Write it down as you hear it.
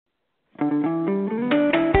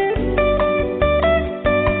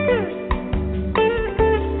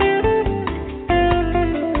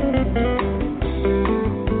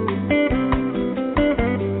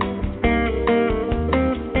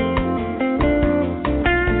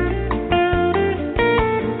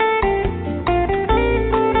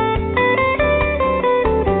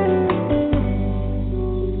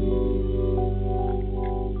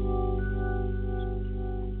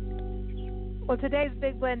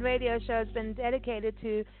Blend radio show has been dedicated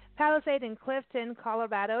to Palisade in Clifton,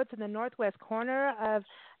 Colorado. It's in the northwest corner of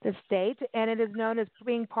the state, and it is known as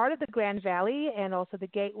being part of the Grand Valley and also the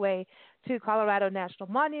gateway to Colorado National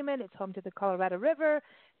Monument. It's home to the Colorado River,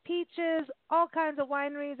 peaches, all kinds of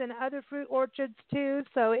wineries, and other fruit orchards, too.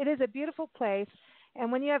 So it is a beautiful place.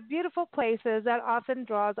 And when you have beautiful places, that often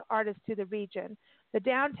draws artists to the region. The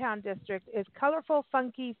downtown district is colorful,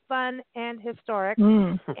 funky, fun, and historic.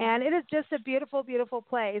 And it is just a beautiful, beautiful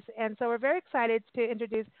place. And so we're very excited to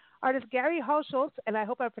introduce artist Gary Hauschulz, and I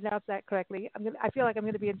hope I pronounced that correctly. I feel like I'm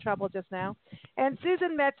going to be in trouble just now. And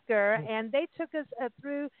Susan Metzger, and they took us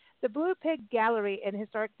through the Blue Pig Gallery in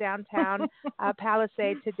historic downtown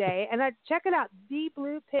Palisade today. And check it out,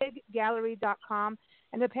 thebluepiggallery.com.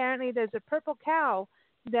 And apparently there's a purple cow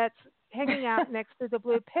that's hanging out next to the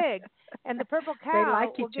blue pig. And the purple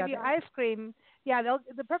cow will give you ice cream. Yeah,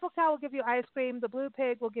 the purple cow will give you ice cream. The blue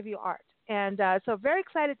pig will give you art. And so very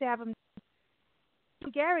excited to have him.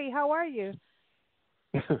 Gary, how are you?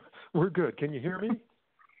 We're good. Can you hear me?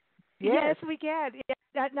 Yes, we can. Yeah.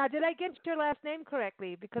 Now, did I get your last name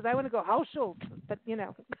correctly? Because I want to go Hauschulz, but,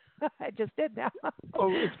 I just did now.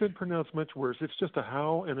 Oh, it's been pronounced much worse. It's just a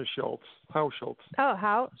Hau and a Schultz. Hauschulz. Oh,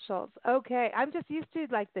 Hauschulz. Okay. I'm just used to,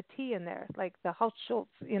 like, the T in there, like the Hauschulz,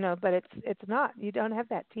 but it's not. You don't have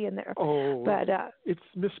that T in there. Oh, but it's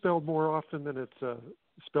misspelled more often than it's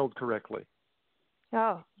spelled correctly.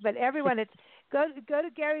 Oh, but everyone, it's go to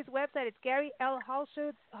Gary's website. It's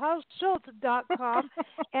GaryLHauschulz.com.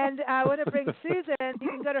 And I want to bring Susan. You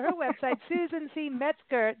can go to her website,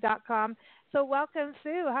 SusanCMetzger.com. So welcome,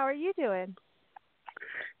 Sue. How are you doing?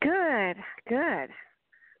 Good.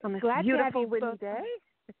 On this beautiful windy day.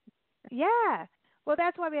 Yeah. Well,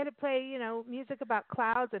 that's why we had to play, music about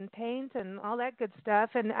clouds and paint and all that good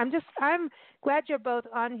stuff. And I'm glad you're both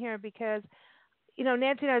on here because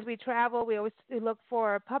Nancy and I, as we travel, we always look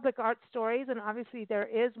for public art stories, and obviously there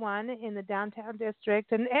is one in the downtown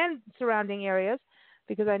district and surrounding areas,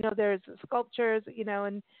 because I know there's sculptures,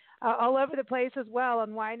 and all over the place as well,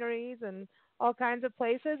 on wineries and all kinds of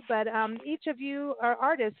places. But each of you are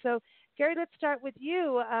artists. So, Gary, let's start with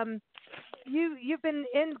you. You've been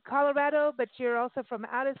in Colorado, but you're also from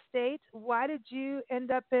out of state. Why did you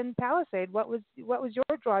end up in Palisade? What was your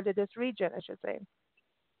draw to this region, I should say?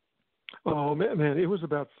 Oh, man, it was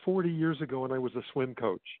about 40 years ago when I was a swim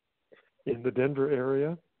coach in the Denver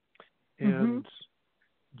area. And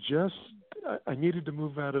I needed to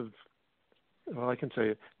move out of, I can say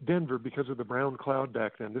it, Denver because of the brown cloud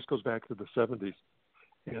back then. This goes back to the 70s.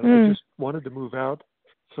 And I just wanted to move out.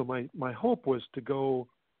 So my hope was to go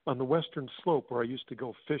on the western slope where I used to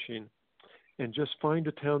go fishing and just find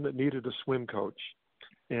a town that needed a swim coach.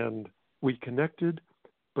 And we connected.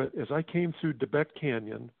 But as I came through Debec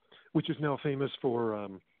Canyon, which is now famous for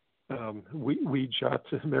weed shots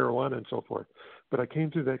and marijuana and so forth. But I came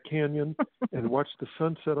through that canyon and watched the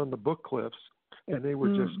sunset on the Book Cliffs, and they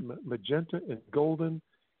were just magenta and golden.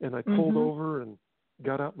 And I pulled over and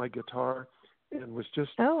got out my guitar and was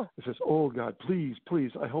just, I says, oh, God, please,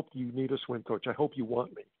 I hope you need a swim coach. I hope you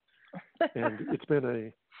want me. And it's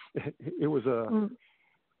been it was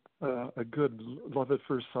a good love at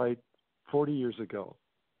first sight 40 years ago.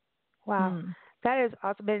 Wow. That is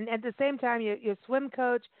awesome. And at the same time, you're a swim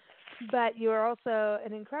coach, but you're also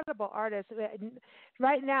an incredible artist.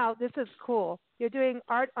 Right now, this is cool. You're doing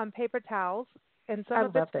art on paper towels, and some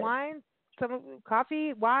of it's wine, some of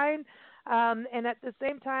coffee, wine, and at the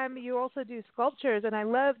same time, you also do sculptures. And I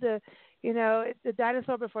love the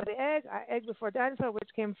dinosaur before the egg before dinosaur, which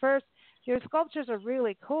came first. Your sculptures are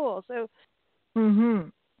really cool. So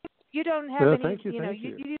you don't have any, thank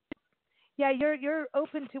you. Yeah, you're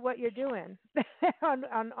open to what you're doing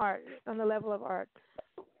on art, on the level of art.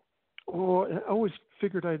 Well, I always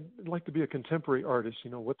figured I'd like to be a contemporary artist,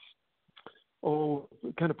 kind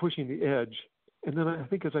of pushing the edge. And then I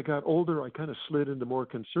think as I got older, I kind of slid into more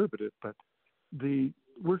conservative. But the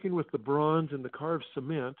working with the bronze and the carved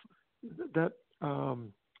cement, that,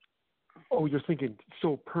 you're thinking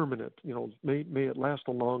so permanent, may it last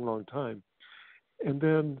a long, long time. And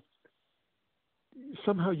then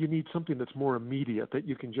somehow you need something that's more immediate that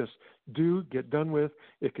you can just get done with.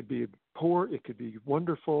 It could be poor, it could be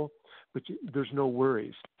wonderful, but there's no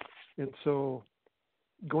worries. And so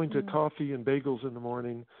going to coffee and bagels in the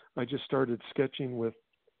morning, I just started sketching with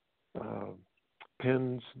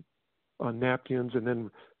pens on napkins and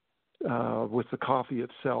then with the coffee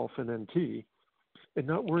itself and then tea, and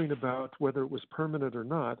not worrying about whether it was permanent or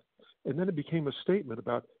not. And then it became a statement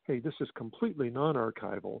about, hey, this is completely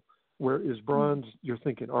non-archival. Whereas bronze, you're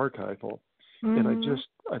thinking archival. And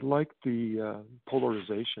I like the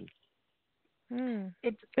polarization.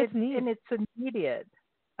 It's neat. And it's immediate.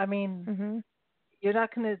 I mean, you're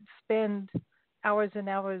not going to spend hours and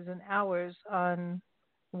hours and hours on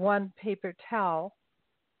one paper towel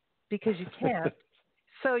because you can't.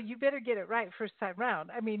 So you better get it right first time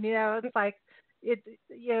round. I mean, it's like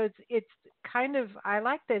it's kind of, I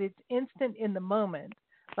like that it's instant in the moment.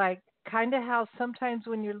 Like kind of how sometimes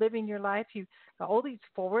when you're living your life, you got all these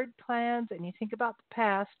forward plans and you think about the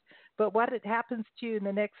past, but what it happens to you in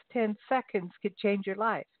the next 10 seconds could change your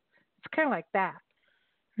life. It's kind of like that.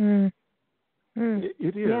 It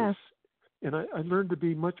is. Yeah. And I learned to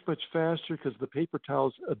be much, much faster because the paper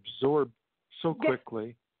towels absorb so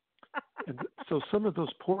quickly. And so some of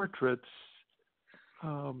those portraits,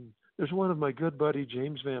 there's one of my good buddy,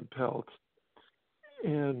 James Van Pelt,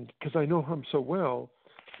 and because I know him so well,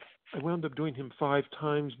 I wound up doing him 5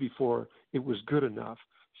 times before it was good enough.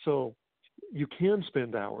 So you can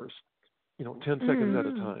spend hours, 10 seconds at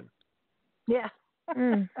a time. Yeah.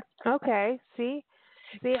 Okay. See,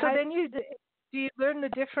 then do you learn the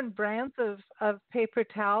different brands of paper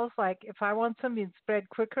towels? Like if I want something to spread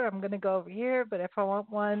quicker, I'm going to go over here. But if I want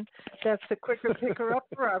one that's the quicker picker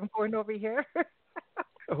upper, I'm going over here.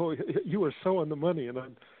 Oh, you are so on the money, and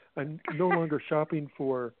I'm no longer shopping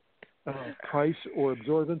for price or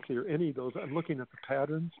absorbency or any of those. I'm looking at the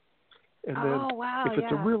patterns, and then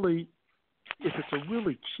if it's a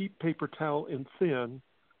really cheap paper towel and thin,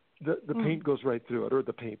 the paint goes right through it, or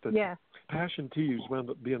the paint. The Passion Tees wound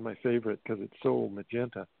up being my favorite because it's so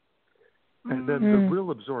magenta. And then the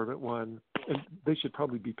real absorbent one, and they should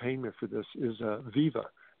probably be paying me for this, is Viva.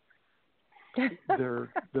 They're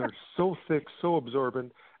so thick, so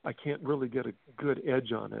absorbent, I can't really get a good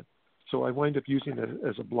edge on it. So I wind up using it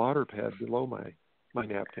as a blotter pad below my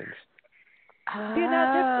napkins.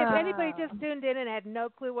 If anybody just tuned in and had no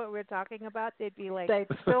clue what we're talking about, they'd be like, they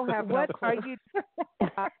still have what are you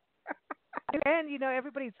And,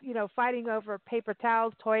 everybody's, fighting over paper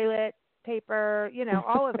towels, toilet paper,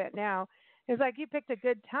 all of it now. It's like you picked a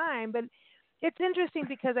good time, but it's interesting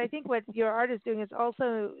because I think what your art is doing is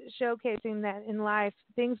also showcasing that in life,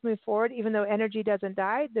 things move forward. Even though energy doesn't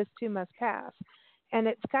die, this too must pass. And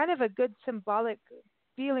it's kind of a good symbolic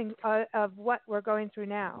feeling of what we're going through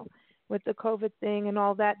now with the COVID thing and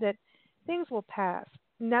all that things will pass.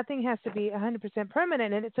 Nothing has to be 100%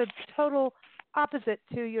 permanent. And it's a total opposite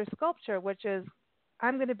to your sculpture, which is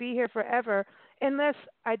I'm going to be here forever unless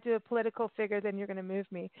I do a political figure, then you're going to move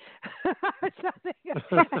me. At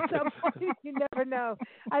some point, you never know.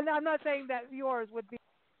 I'm not saying that yours would be,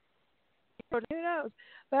 who knows?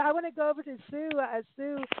 But I want to go over to Sue.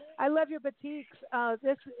 Sue, I love your batiks.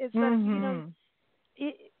 This is,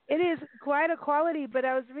 it is quite a quality, but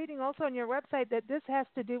I was reading also on your website that this has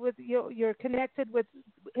to do with you're connected with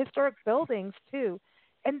historic buildings too.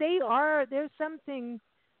 And there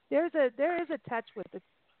is a touch with it.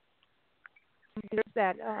 There's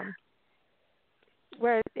that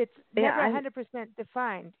where it's never 100%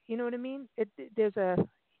 defined. You know what I mean?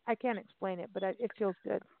 I can't explain it, but it feels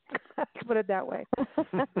good. Put it that way.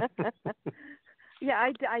 Yeah,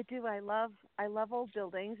 I do. I love old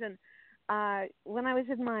buildings, and when I was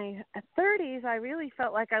in my 30s, I really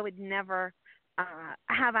felt like I would never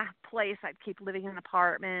have a place. I'd keep living in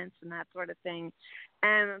apartments and that sort of thing.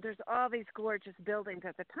 And there's all these gorgeous buildings.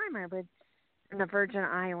 At the time, I lived in the Virgin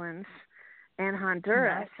Islands and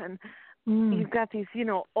Honduras, and you've got these,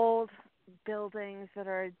 old buildings that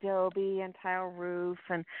are adobe and tile roof,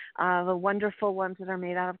 and the wonderful ones that are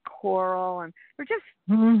made out of coral, and they're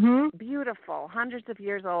just beautiful, hundreds of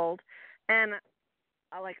years old. And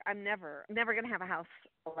I'm never going to have a house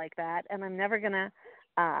like that, and I'm never going to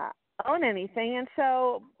own anything. And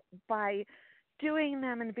so by doing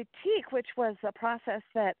them in batik, which was a process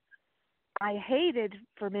that I hated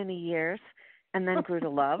for many years and then grew to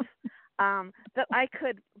love, that I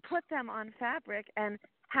could put them on fabric and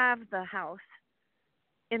have the house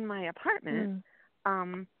in my apartment.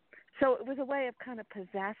 So it was a way of kind of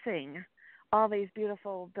possessing all these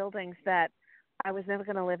beautiful buildings that I was never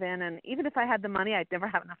going to live in. And even if I had the money, I'd never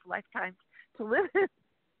have enough lifetime to live in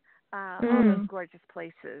all those gorgeous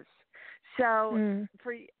places. So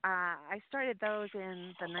I started those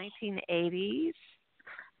in the 1980s.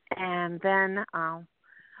 And then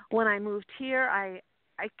when I moved here, I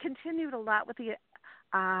continued a lot with the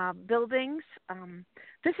buildings.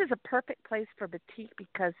 This is a perfect place for batik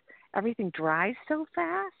because everything dries so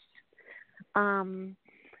fast.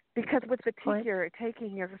 Because with batik, you're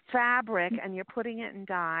taking your fabric and you're putting it in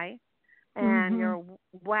dye, and you're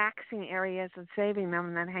waxing areas and saving them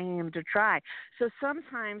and then hanging them to dry. So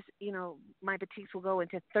sometimes, my batiks will go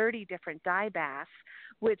into 30 different dye baths,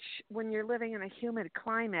 which when you're living in a humid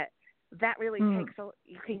climate, that really takes,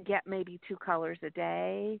 you can get maybe 2 colors a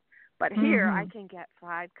day, But here I can get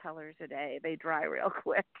 5 colors a day. They dry real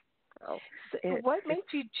quick. So what made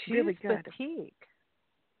you choose really good. batik?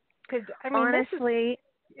 Because honestly,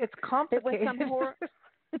 it's complicated. It was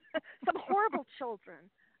some horrible children.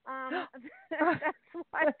 That's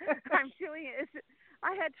why I'm doing it.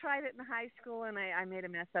 I had tried it in high school and I made a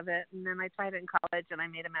mess of it, and then I tried it in college and I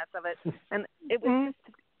made a mess of it, and it was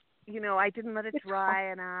just, I didn't let it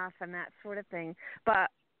dry enough and that sort of thing. But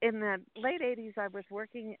in the late 80s, I was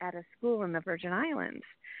working at a school in the Virgin Islands,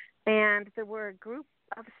 and there were a group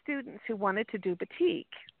of students who wanted to do batik.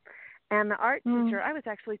 And the art teacher, I was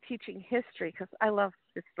actually teaching history because I love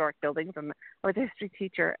historic buildings, and I was a history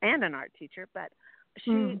teacher and an art teacher, but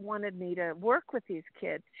she wanted me to work with these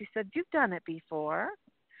kids. She said, "You've done it before."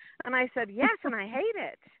 And I said, "Yes, and I hate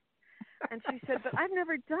it." And she said, "But I've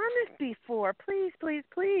never done it before. Please, please,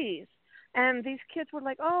 please." And these kids were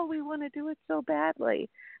like, "Oh, we want to do it so badly."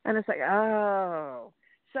 And it's like, oh.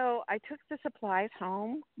 So I took the supplies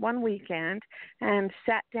home one weekend and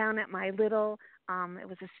sat down at my little, it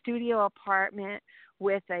was a studio apartment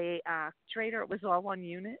with a trader. It was all one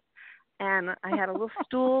unit. And I had a little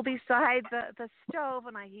stool beside the stove,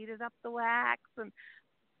 and I heated up the wax. And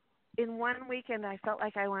in one weekend, I felt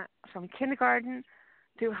like I went from kindergarten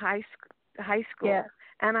to high school. Yeah.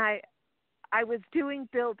 And I was doing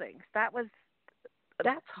buildings. That's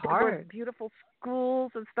hard. There were beautiful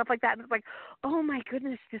schools and stuff like that. And it's like, oh my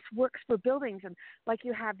goodness, this works for buildings. And like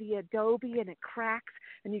you have the adobe and it cracks,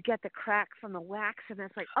 and you get the crack from the wax, and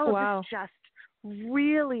it's like, oh, wow. This just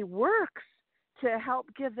really works to help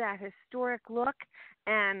give that historic look.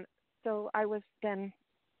 And so I was then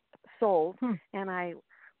sold, and I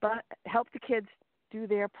helped the kids do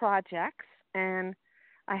their projects, and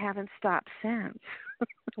I haven't stopped since.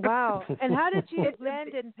 Wow. And how did you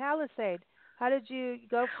land in Palisade? How did you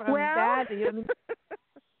go from that? It is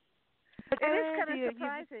kind of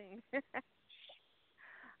surprising.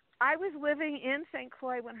 I was living in St.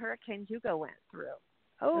 Croix when Hurricane Hugo went through.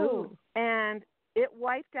 Oh. And it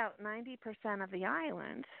wiped out 90% of the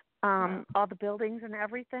island, all the buildings and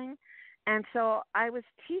everything. And so I was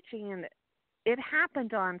teaching, and it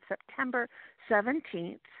happened on September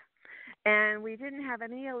 17th. And we didn't have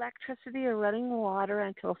any electricity or running water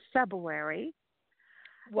until February.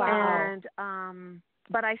 Wow. And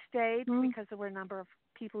but I stayed because there were a number of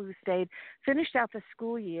people who stayed, finished out the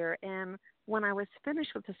school year. And when I was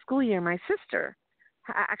finished with the school year, my sister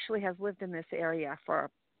actually has lived in this area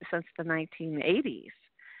since the 1980s.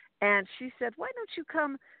 And she said, "Why don't you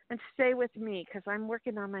come and stay with me? Because I'm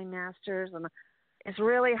working on my master's, and it's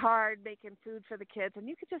really hard making food for the kids. And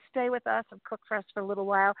you could just stay with us and cook for us for a little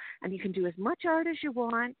while, and you can do as much art as you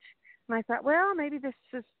want." And I thought, well, maybe this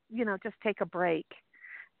is, just take a break.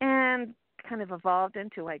 And kind of evolved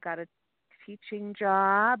into, I got a teaching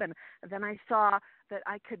job, and then I saw that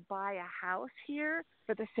I could buy a house here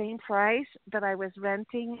for the same price that I was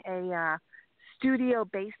renting a studio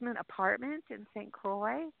basement apartment in St.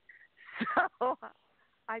 Croix. So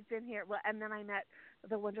I've been here. Well, and then I met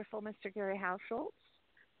the wonderful Mr. Gary Hauschulz,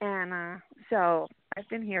 and so I've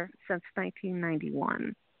been here since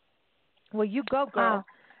 1991. Well, you go, girl.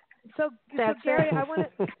 So Gary, I want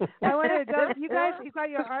to go. You guys, you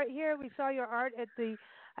got your art here. We saw your art at the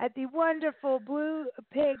wonderful Blue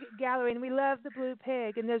Pig Gallery, and we love the Blue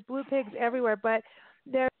Pig. And there's blue pigs everywhere, but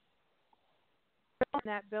they're in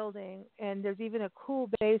that building, and there's even a cool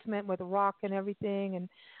basement with rock and everything. And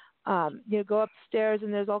you go upstairs,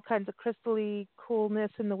 and there's all kinds of crystally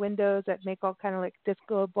coolness in the windows that make all kind of like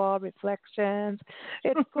disco ball reflections.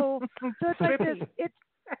 It's cool. So it's like this.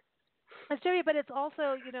 It's true, but it's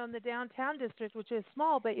also, in the downtown district, which is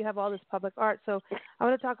small, but you have all this public art. So I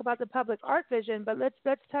want to talk about the public art vision, but let's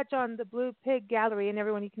touch on the Blue Pig Gallery. And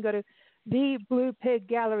everyone, you can go to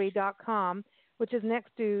thebluepiggallery.com, which is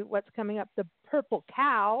next to what's coming up, the Purple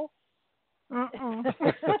Cow. So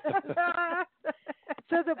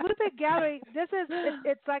the Blue Pig Gallery,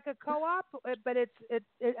 it's like a co-op, but it's a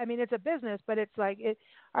business, but it's like,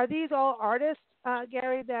 are these all artists,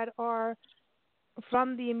 Gary, that are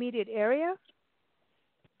from the immediate area?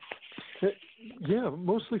 Yeah,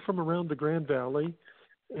 mostly from around the Grand Valley.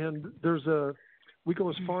 And we go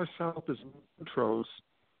as far south as Montrose,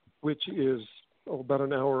 which is about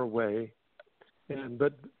an hour away.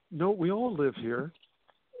 But no, we all live here.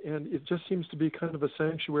 And it just seems to be kind of a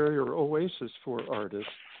sanctuary or oasis for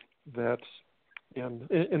artists.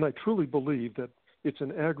 And I truly believe that it's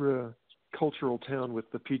an agricultural town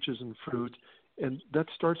with the peaches and fruit. And that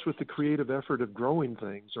starts with the creative effort of growing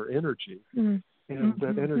things or energy. And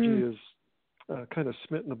that energy is kind of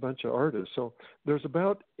smitten a bunch of artists. So there's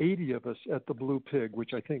about 80 of us at the Blue Pig,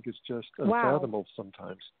 which I think is just unfathomable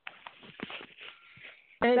sometimes.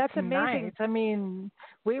 And That's it's amazing. nice. I mean,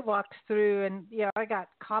 we walked through, and I got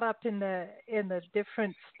caught up in the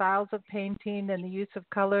different styles of painting and the use of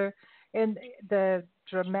color and the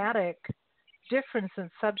dramatic difference in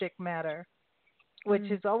subject matter,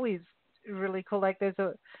 which is always really cool. Like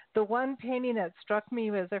the one painting that struck me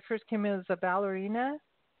as I first came in was a ballerina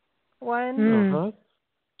one.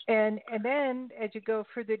 And then as you go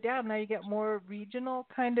further down, now you get more regional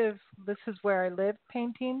kind of this is where I live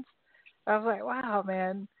paintings. I was like, wow,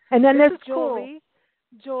 man. And then this there's is jewelry,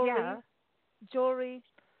 cool. jewelry,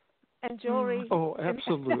 and jewelry. Oh,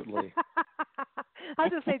 absolutely. I'll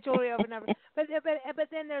just say jewelry over and over. But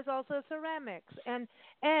then there's also ceramics, and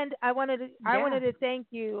I wanted to thank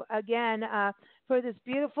you again for this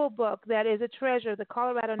beautiful book that is a treasure, the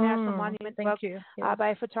Colorado National Monument book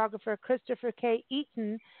by photographer Christopher K.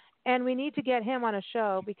 Eaton, and we need to get him on a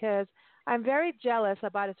show because I'm very jealous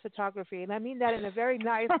about his photography, and I mean that in a very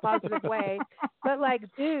nice, positive way. But like,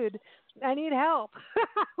 dude, I need help.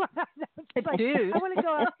 Dude,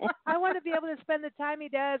 I want to be able to spend the time he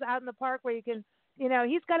does out in the park where you can,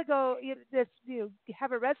 he's got to go.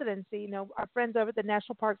 Have a residency. Our friends over at the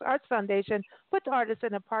National Parks Arts Foundation put artists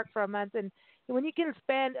in a park for a month, and when you can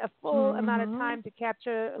spend a full amount of time to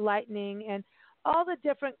capture lightning and all the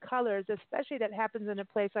different colors, especially that happens in a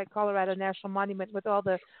place like Colorado National Monument with all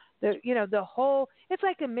the whole, it's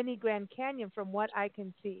like a mini Grand Canyon from what I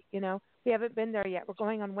can see. We haven't been there yet. We're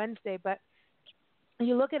going on Wednesday, but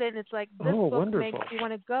you look at it and it's like this book wonderful. makes you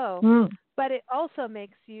want to go, but it also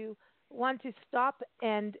makes you want to stop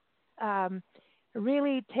and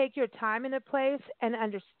really take your time in a place and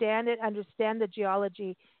understand it, understand the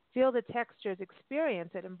geology, feel the textures, experience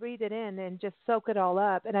it, and breathe it in and just soak it all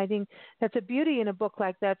up. And I think that's a beauty in a book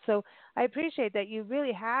like that. So I appreciate that you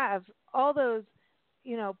really have all those,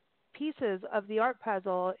 pieces of the art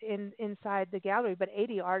puzzle inside the gallery. But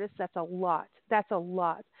 80 artists, that's a lot. That's a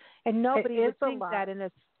lot. And nobody would think that in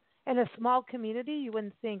a small community, you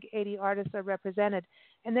wouldn't think 80 artists are represented.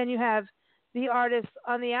 And then you have the artists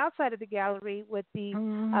on the outside of the gallery with the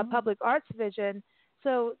public arts vision.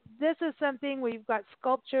 So this is something where you've got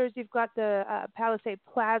sculptures, you've got the Palisade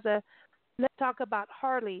Plaza. Let's talk about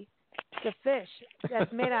Harley, the fish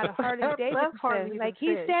that's made out of Harley Davidson. Like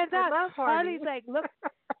he stands out. Harley's like, look,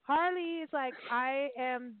 Harley is like, I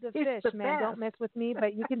am the fish, man. Don't mess with me,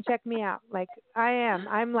 but you can check me out. Like I am.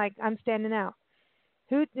 I'm standing out.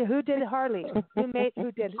 Who did Harley?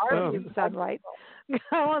 Who did Harley? Didn't sound right.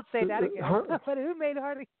 I won't say that again. But who made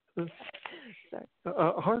Harley?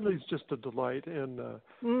 Harley's just a delight and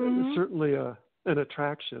certainly an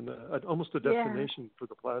attraction, almost a destination for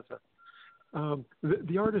the plaza.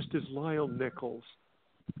 The artist is Lyle Nichols,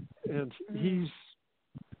 and he's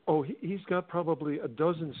got probably a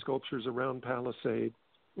dozen sculptures around Palisade,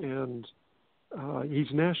 and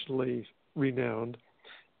he's nationally renowned.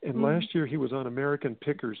 And last year he was on American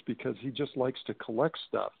Pickers because he just likes to collect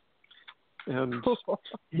stuff. And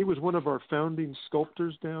he was one of our founding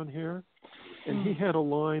sculptors down here. And he had a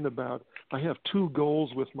line about, I have two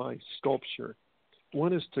goals with my sculpture.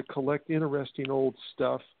 One is to collect interesting old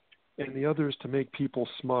stuff, and the other is to make people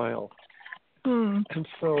smile. And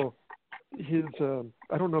so his,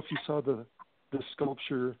 I don't know if you saw the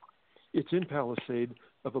sculpture, it's in Palisade,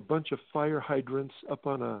 of a bunch of fire hydrants up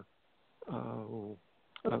on a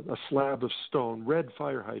slab of stone, red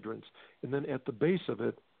fire hydrants. And then at the base of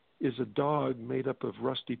it is a dog made up of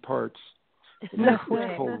rusty parts. It's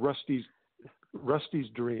called Rusty's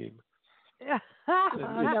Dream.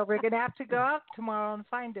 No, we're going to have to go out tomorrow and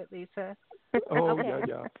find it, Lisa. Oh,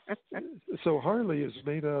 yeah. So Harley is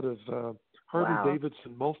made out of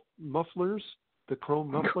Harley-Davidson mufflers, the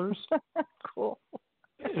chrome mufflers. Cool.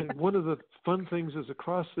 And one of the fun things is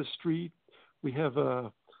across the street we have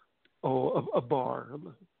a bar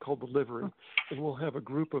called the Livery, and we'll have a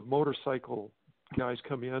group of motorcycle guys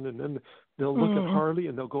come in, and then they'll look at Harley,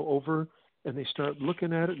 and they'll go over and they start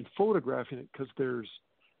looking at it and photographing it because there's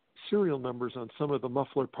serial numbers on some of the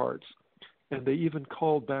muffler parts. And they even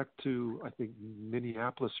called back to, I think,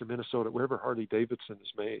 Minneapolis or Minnesota, wherever Harley-Davidson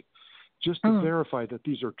is made, just to verify that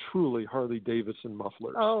these are truly Harley-Davidson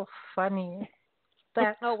mufflers. Oh, funny.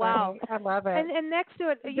 That's wow. Funny. I love it. And next to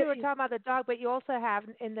it, you were talking about the dog, but you also have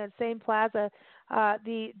in the same plaza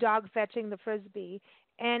the dog fetching the Frisbee.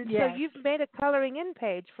 And so you've made a coloring in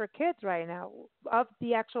page for kids right now of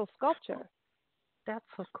the actual sculpture. That's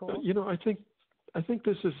so cool. I think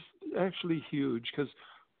this is actually huge because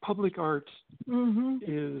public art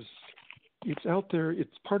it's out there.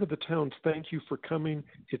 It's part of the town's thank you for coming.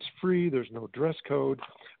 It's free. There's no dress code.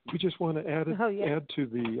 We just want to add to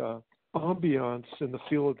the ambiance and the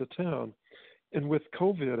feel of the town. And with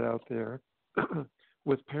COVID out there,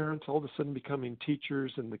 with parents all of a sudden becoming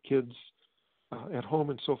teachers and the kids at home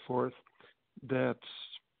and so forth, that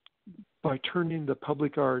by turning the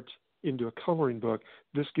public art into a coloring book,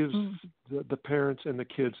 this gives the parents and the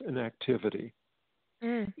kids an activity.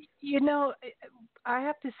 You know, I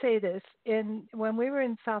have to say this. When we were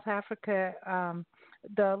in South Africa,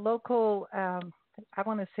 the local, I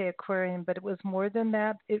want to say aquarium, but it was more than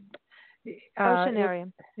that.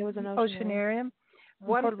 Oceanarium. It was an oceanarium.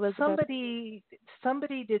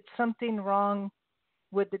 Somebody did something wrong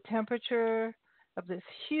with the temperature of this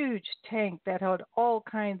huge tank that had all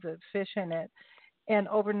kinds of fish in it, and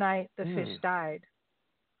overnight the fish died.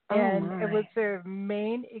 And it was their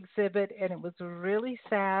main exhibit, and it was really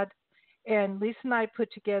sad. And Lisa and I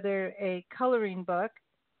put together a coloring book,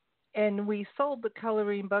 and we sold the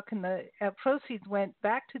coloring book, and the proceeds went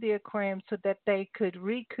back to the aquarium so that they could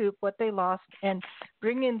recoup what they lost and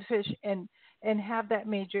bring in fish and have that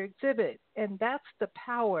major exhibit. And that's the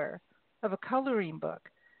power of a coloring book.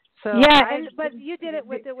 So but you did it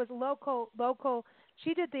with, it was local.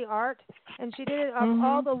 She did the art, and she did it of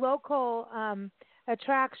all the local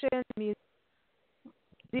attractions, the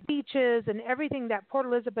beaches, and everything that Port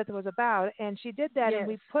Elizabeth was about. And she did that, and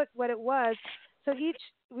we put what it was. So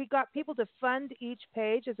we got people to fund each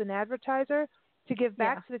page as an advertiser to give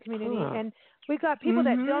back to the community. And we got people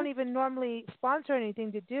that don't even normally sponsor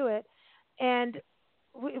anything to do it. And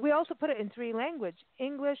we also put it in 3 languages,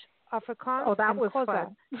 English, Afrikaans, that and was Xhosa.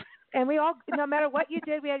 fun. And we all, no matter what you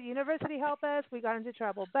did, we had university help us. We got into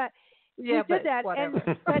trouble. But we did that.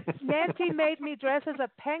 Whatever. But Nancy made me dress as a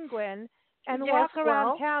penguin and walk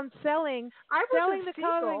around town selling the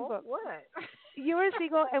coloring book. What? You were a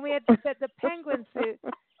seagull, and we had the penguin suit.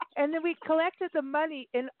 And then we collected the money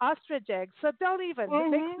in ostrich eggs. So don't even. It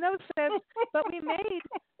makes no sense. But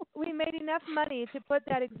we made enough money to put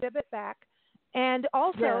that exhibit back and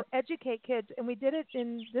also educate kids. And we did it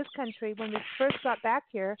in this country when we first got back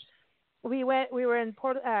here. We were in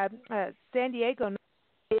San Diego,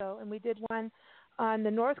 and we did one on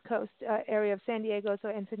the north coast area of San Diego, so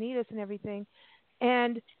Encinitas and everything.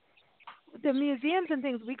 And the museums and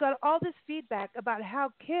things, we got all this feedback about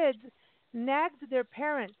how kids nagged their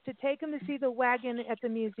parents to take them to see the wagon at the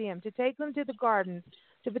museum, to take them to the gardens,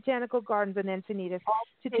 to botanical gardens in Encinitas,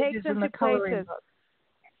 to take them to places,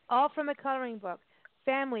 all from a coloring book.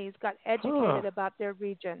 Families got educated about their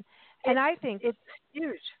region. And I think it's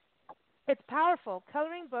huge. It's powerful.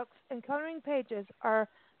 Coloring books and coloring pages are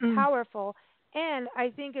powerful. And I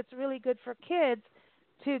think it's really good for kids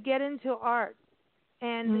to get into art.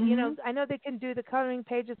 And, you know, I know they can do the coloring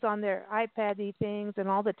pages on their iPad-y things and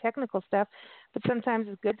all the technical stuff, but sometimes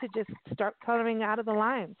it's good to just start coloring out of the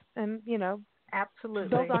lines and, you know,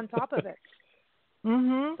 build on top of it.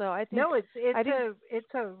 So I think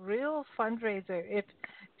it's a real fundraiser.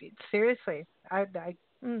 Seriously, I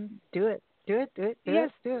do it. Yes,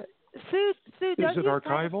 do it. Sue, is it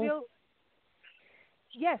archival?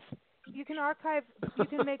 Yes, you can archive. You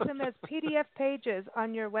can make them as PDF pages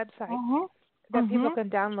on your website that people can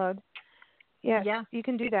download. Yes, you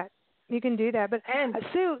can do that. But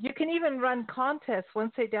Sue, you can even run contests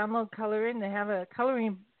once they download Coloring. They have a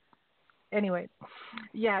coloring. Anyway,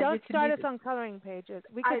 don't start us on coloring pages.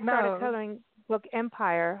 We could start a coloring book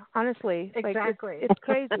empire. Honestly, exactly. It's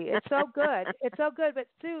crazy. It's so good. It's so good. But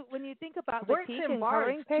Sue, when you think about batik and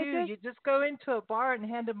coloring pages, you just go into a bar and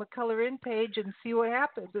hand them a color-in page and see what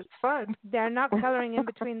happens. It's fun. They're not coloring in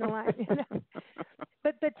between the lines. You know?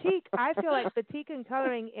 But batik, I feel like batik and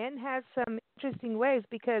coloring in has some interesting ways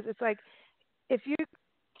because it's like if you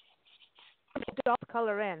adults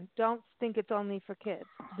color in, don't think it's only for kids.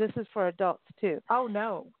 This is for adults too. Oh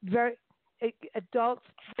no, adults,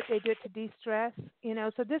 they do it to de-stress, you know.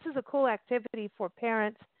 So this is a cool activity for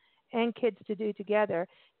parents and kids to do together.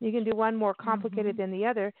 You can do one more complicated than the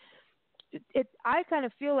other. I kind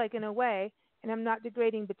of feel like, in a way, and I'm not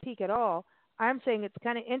degrading batik at all, I'm saying it's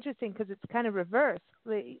kind of interesting because it's kind of reverse.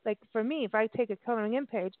 Like for me, if I take a coloring in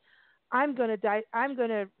page, I'm going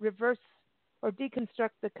to reverse or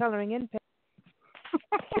deconstruct the coloring in page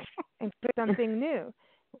and create something new.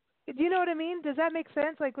 Do you know what I mean? Does that make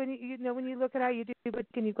sense? Like when you know when you look at how you do it,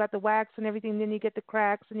 and you've got the wax and everything, then you get the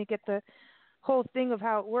cracks and you get the whole thing of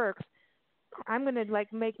how it works. I'm going to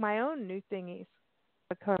like make my own new thingies.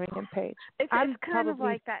 A coloring in page. It's kind of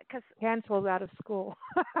like that because canceled out of school.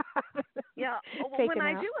 When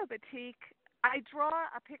I do a batik, I draw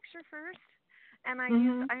a picture first, and I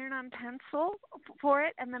use iron-on pencil for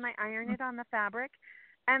it, and then I iron it on the fabric,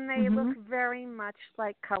 and they look very much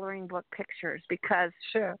like coloring book pictures because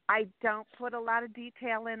I don't put a lot of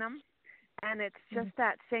detail in them, and it's just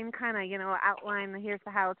that same kind of outline. Here's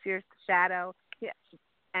the house, here's the shadow,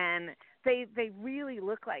 and they really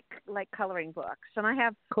look like coloring books, and I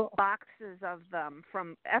have boxes of them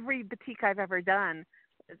from every boutique I've ever done.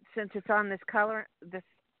 Since it's on this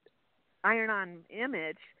iron-on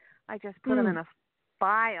image, I just put them in a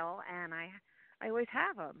file, and I always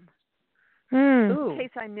have them. In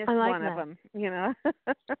case I miss one of them, you know.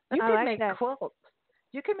 You can make quilts.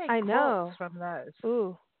 You can make quilts from those.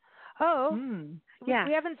 Ooh. Oh. Yeah.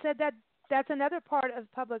 We haven't said that. That's another part of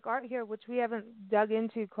public art here, which we haven't dug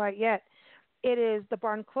into quite yet. It is the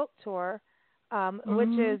barn quilt tour,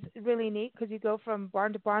 which is really neat because you go from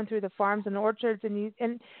barn to barn through the farms and orchards,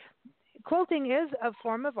 and quilting is a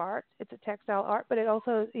form of art. It's a textile art, but it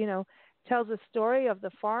also, you know, tells a story of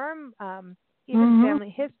the farm, even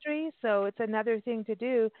family history. So it's another thing to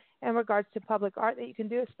do in regards to public art that you can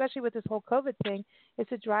do, especially with this whole COVID thing, is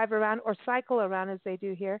to drive around or cycle around as they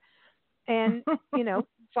do here, and you know,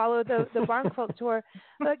 follow the barn quilt tour.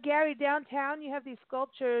 But Gary, downtown you have these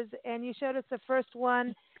sculptures, and you showed us the first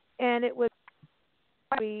one, and it was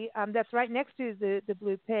that's right next to the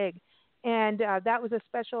blue pig, and that was a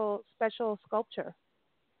special sculpture.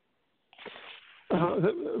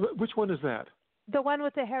 Which one is that? The one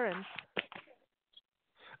with the herons.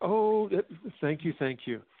 Oh, thank you.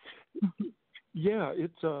 Yeah,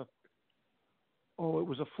 it's it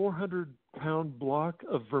was a 400-pound block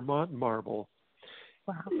of Vermont marble.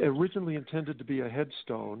 Wow. Originally intended to be a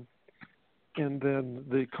headstone, and then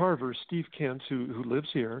the carver, Steve Kent, who lives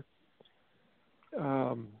here,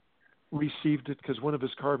 received it because one of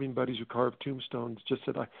his carving buddies who carved tombstones just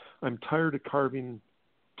said, I'm tired of carving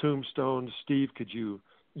tombstones. Steve, could you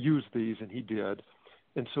use these? And he did.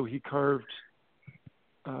 And so he carved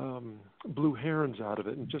blue herons out of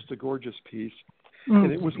it, and just a gorgeous piece.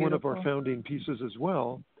 And it was beautiful. One of our founding pieces as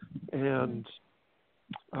well. And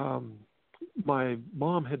my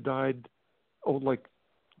mom had died, like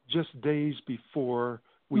just days before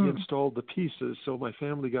we installed the pieces. So my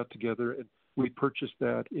family got together and we purchased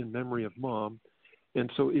that in memory of Mom.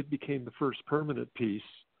 And so it became the first permanent piece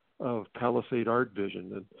of Palisade Art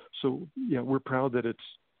Vision. And so, yeah, we're proud that it's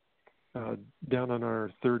down on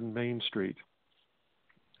our 3rd and Main Street.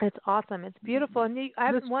 It's awesome. It's beautiful. And it's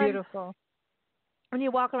beautiful. When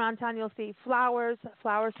you walk around town, you'll see flower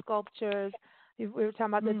sculptures. We were talking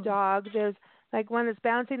about the dog. There's like one that's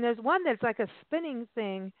bouncing. There's one that's like a spinning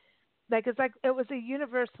thing. It was a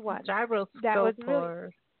universe one. Gyroscope. That was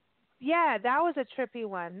really, yeah, that was a trippy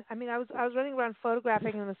one. I mean, I was running around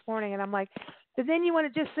photographing them this morning, and I'm like, but then you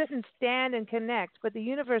want to just sit and stand and connect. But the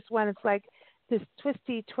universe one, it's like this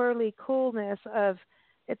twisty, twirly coolness of,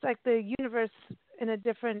 it's like the universe in a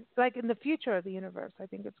different, like in the future of the universe. I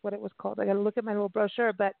think it's what it was called. I got to look at my little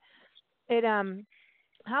brochure, but it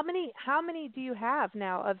how many do you have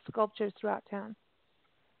now of sculptures throughout town?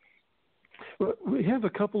 Well, we have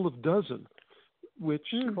a couple of dozen, which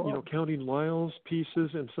cool. you know, counting Lyle's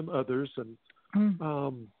pieces and some others, and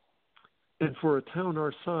for a town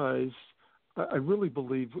our size, I really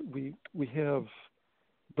believe we have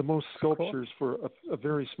the most sculptures for a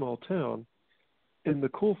very small town. And the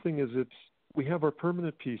cool thing is we have our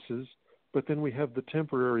permanent pieces, but then we have the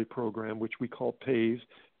temporary program, which we call PAVE,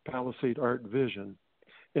 Palisade Art Vision.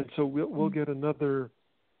 And so we'll get another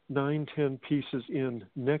 9-10 pieces in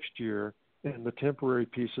next year, and the temporary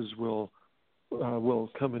pieces will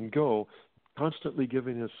come and go, constantly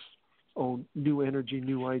giving us new energy,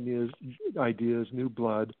 new ideas, new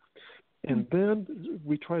blood. And then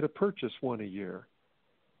we try to purchase one a year.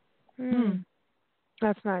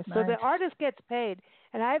 That's nice. So the artist gets paid.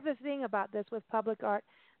 And I have this thing about this with public art.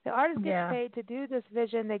 The artist gets paid to do this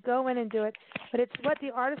vision. They go in and do it. But it's what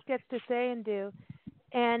the artist gets to say and do.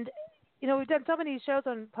 And, you know, we've done so many shows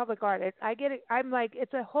on public art. I get it. I'm like,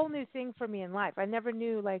 it's a whole new thing for me in life. I never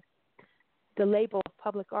knew, like, the label of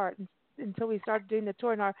public art until we started doing the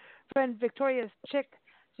tour. And our friend Victoria Chick,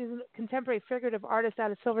 she's a contemporary figurative artist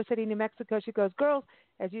out of Silver City, New Mexico. She goes, girls,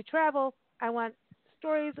 as you travel, I want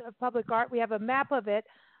stories of public art. We have a map of it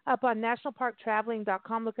up on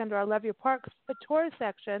nationalparktraveling.com. Look under our Love Your Parks tour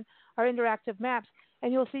section, our interactive maps,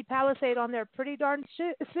 and you'll see Palisade on there pretty darn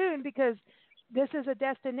soon, because this is a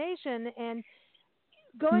destination. And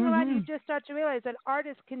going around, you just start to realize that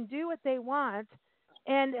artists can do what they want.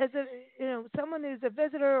 And as someone who's a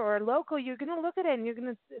visitor or a local, you're going to look at it and you're going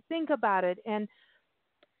to think about it. And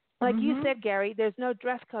like you said, Gary, there's no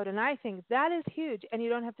dress code, and I think that is huge, and you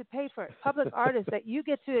don't have to pay for it. Public art is that you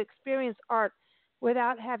get to experience art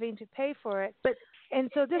without having to pay for it.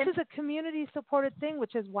 And so this is a community-supported thing,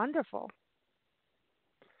 which is wonderful.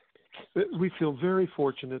 We feel very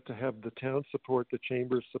fortunate to have the town support, the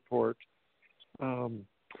chamber's support. And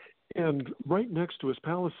right next to us,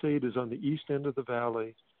 Palisade is on the east end of the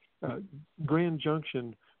valley. Grand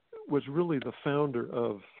Junction, was really the founder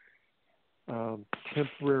of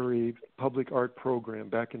temporary public art program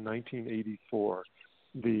back in 1984.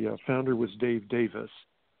 The founder was Dave Davis,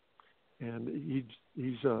 and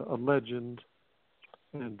he's a legend,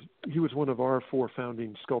 and he was one of our 4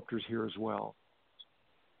 founding sculptors here as well.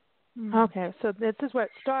 Okay, so this is where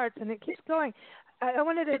it starts, and it keeps going. I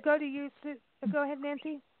wanted to go to you. Go ahead,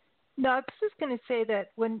 Nancy. No, I was just going to say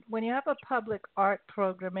that when you have a public art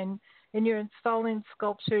program and you're installing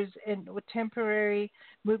sculptures and with temporary,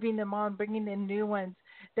 moving them on, bringing in new ones,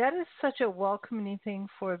 that is such a welcoming thing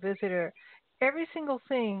for a visitor. Every single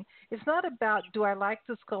thing, it's not about do I like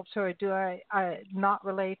the sculpture or do I not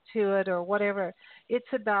relate to it or whatever.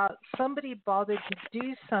 It's about somebody bothered to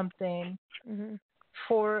do something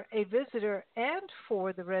for a visitor and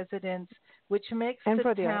for the residents, which makes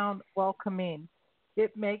the town welcoming.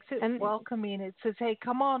 It makes it welcoming. It says, "Hey,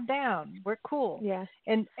 come on down. We're cool." Yeah.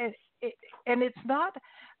 And it's not.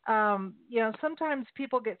 Sometimes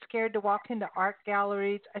people get scared to walk into art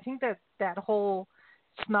galleries. I think that whole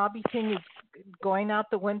snobby thing is going out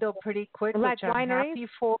the window pretty quick, like which I'm wineries? happy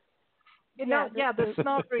for. The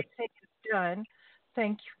snobbery thing is done.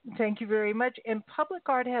 Thank you very much. And public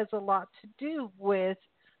art has a lot to do with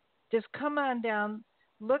just come on down,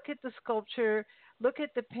 look at the sculpture, look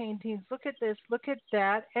at the paintings, look at this, look at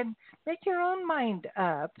that, and make your own mind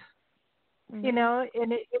up.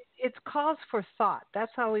 And it's cause for thought.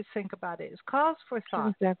 That's how I always think about it. It's cause for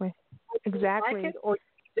thought. Exactly. Exactly. Like it or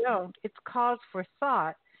you don't, it's cause for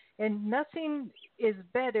thought. And nothing is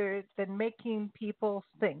better than making people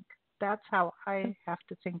think. That's how I have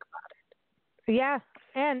to think about it. Yeah,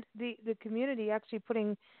 and the community actually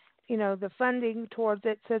putting, the funding towards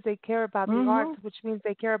it says they care about the arts, which means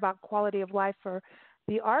they care about quality of life for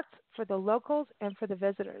the arts, for the locals, and for the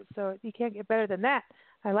visitors. So you can't get better than that.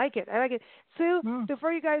 I like it. Sue,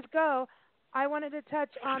 before you guys go, I wanted to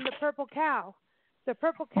touch on the Purple Cow. The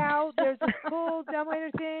Purple Cow, there's this cool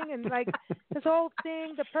dumbwaiter thing, and like this whole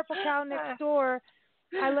thing, the Purple Cow next door.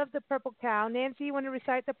 I love the Purple Cow. Nancy, you want to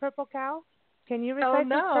recite the Purple Cow? Can you recite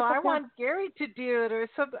the Purple Cow? I want Gary to do it or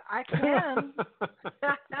something. I can.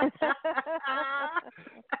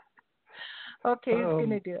 Okay, who's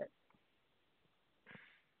going to do it?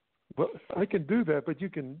 Well, I can do that, but you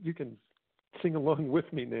can sing along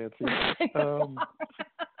with me, Nancy.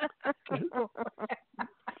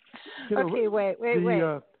 Okay, wait.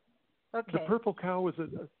 The Purple Cow was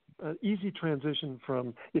an easy transition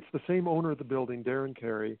from, it's the same owner of the building, Darren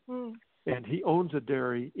Carey, and he owns a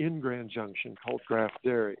dairy in Grand Junction called Graff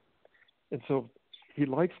Dairy. And so he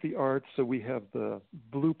likes the arts, so we have the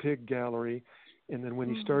Blue Pig Gallery, and then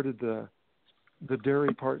when he started the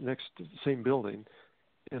dairy part next to the same building,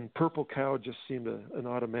 and Purple Cow just seemed an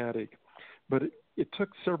automatic. But it took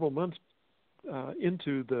several months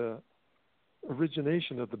into the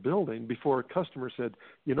origination of the building before a customer said,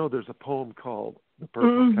 there's a poem called The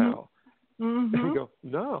Purple Cow. And we go,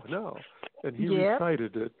 no. And he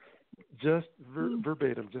recited it just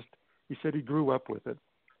verbatim. He said he grew up with it.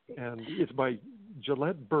 And it's by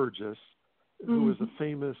Gillette Burgess, who was a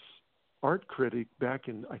famous art critic back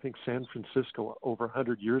in, I think, San Francisco over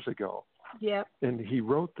 100 years ago. Yep. And he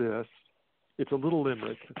wrote this. It's a little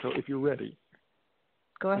limerick, so if you're ready.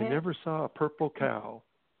 Go ahead. I never saw a purple cow.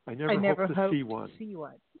 I never hoped to see one.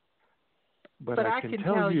 But I can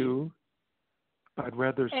tell you, I'd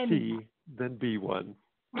rather see than be one.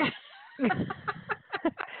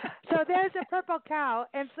 So there's a Purple Cow.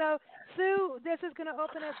 And so, Sue, this is going to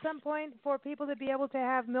open at some point for people to be able to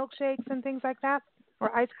have milkshakes and things like that,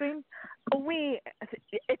 or ice cream?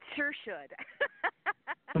 It sure should.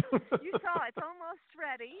 You saw it's almost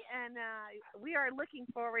ready, and we are looking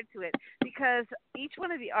forward to it because each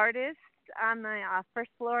one of the artists on the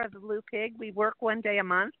first floor of the Blue Pig, we work one day a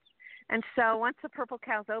month. And so once the Purple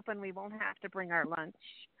Cow's open, we won't have to bring our lunch.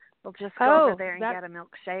 We'll just go over there and get a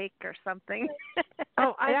milkshake or something.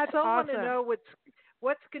 I still want to know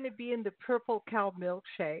what's going to be in the Purple Cow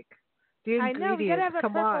milkshake. The ingredients. I know, we got to have a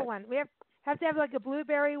purple one. We have to have like a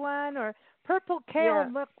blueberry one or purple kale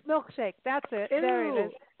milkshake. That's it. Ew. There it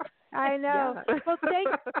is. I know. Yeah. Well,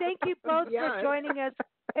 thank you both for joining us.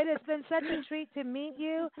 It has been such a treat to meet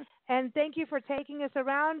you, and thank you for taking us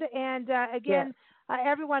around. And again,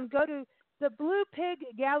 everyone, go to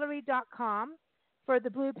thebluepiggallery.com for the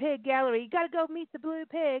Blue Pig Gallery. You got to go meet the Blue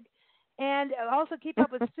Pig, and also keep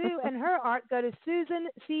up with Sue and her art. Go to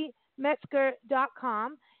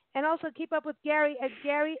susancmetzger.com, and also keep up with Gary at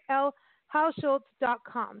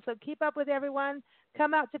GaryLHauschulz.com. So keep up with everyone.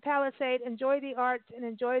 Come out to Palisade, enjoy the arts, and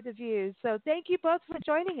enjoy the views. So thank you both for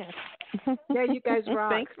joining us. Yeah, you guys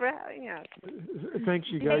rock. Thanks for having us. Thanks,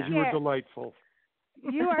 you guys. You were delightful.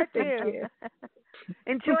 You are too.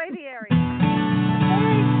 Enjoy enjoy the area.